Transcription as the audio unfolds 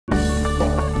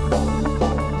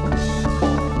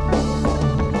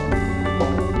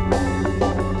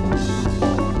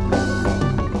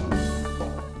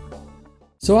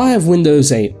So I have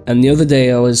Windows 8, and the other day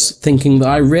I was thinking that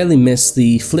I rarely miss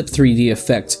the Flip 3D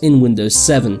effect in Windows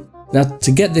 7. Now,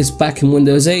 to get this back in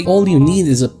Windows 8, all you need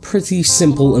is a pretty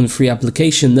simple and free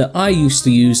application that I used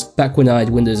to use back when I had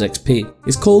Windows XP.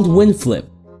 It's called WinFlip,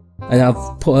 and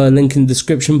I've put a link in the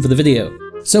description for the video.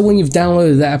 So when you've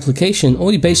downloaded that application,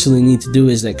 all you basically need to do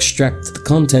is extract the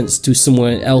contents to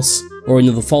somewhere else or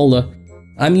another folder.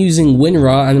 I'm using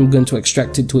WinRAR and I'm going to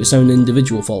extract it to its own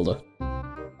individual folder.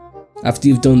 After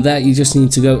you've done that, you just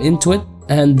need to go into it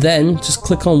and then just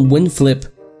click on winflip.exe.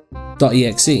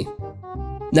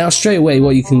 Now straight away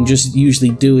what you can just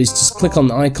usually do is just click on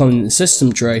the icon in the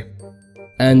system tray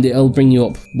and it'll bring you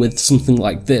up with something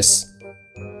like this.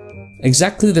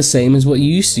 Exactly the same as what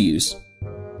you used to use.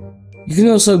 You can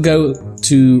also go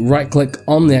to right click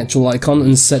on the actual icon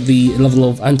and set the level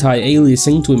of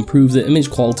anti-aliasing to improve the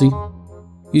image quality.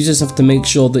 You just have to make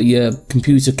sure that your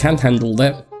computer can handle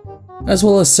that, as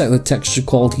well as set the texture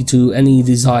quality to any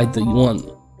desired that you want.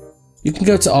 You can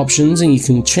go to options and you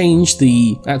can change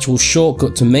the actual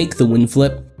shortcut to make the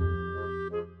WinFlip.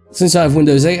 Since I have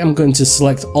Windows 8, I'm going to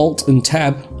select Alt and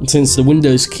Tab, since the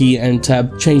Windows key and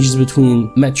Tab changes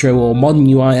between Metro or modern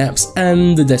UI apps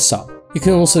and the desktop. You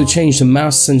can also change the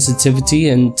mouse sensitivity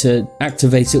and to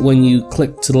activate it when you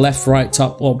click to the left, right,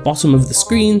 top or bottom of the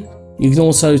screen. You can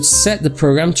also set the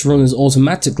program to run as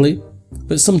automatically,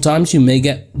 but sometimes you may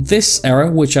get this error,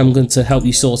 which I'm going to help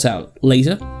you sort out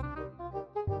later.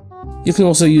 You can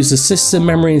also use the system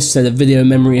memory instead of video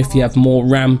memory if you have more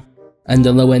RAM and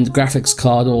a low-end graphics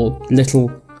card or little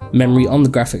memory on the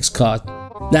graphics card.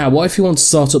 Now, what if you want to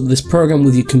start up this program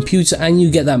with your computer and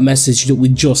you get that message that we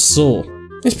just saw?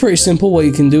 It's pretty simple. What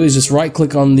you can do is just right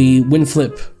click on the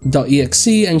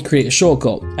winflip.exe and create a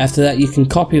shortcut. After that, you can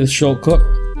copy the shortcut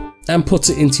and put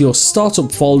it into your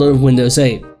startup folder of Windows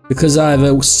 8. Because I have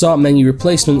a start menu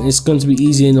replacement, it's going to be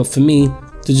easy enough for me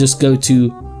to just go to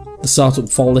the startup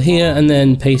folder here and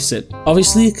then paste it.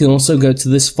 Obviously, you can also go to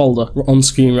this folder on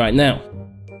screen right now.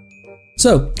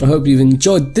 So, I hope you've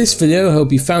enjoyed this video. I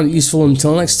hope you found it useful.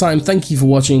 Until next time, thank you for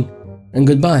watching and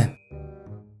goodbye.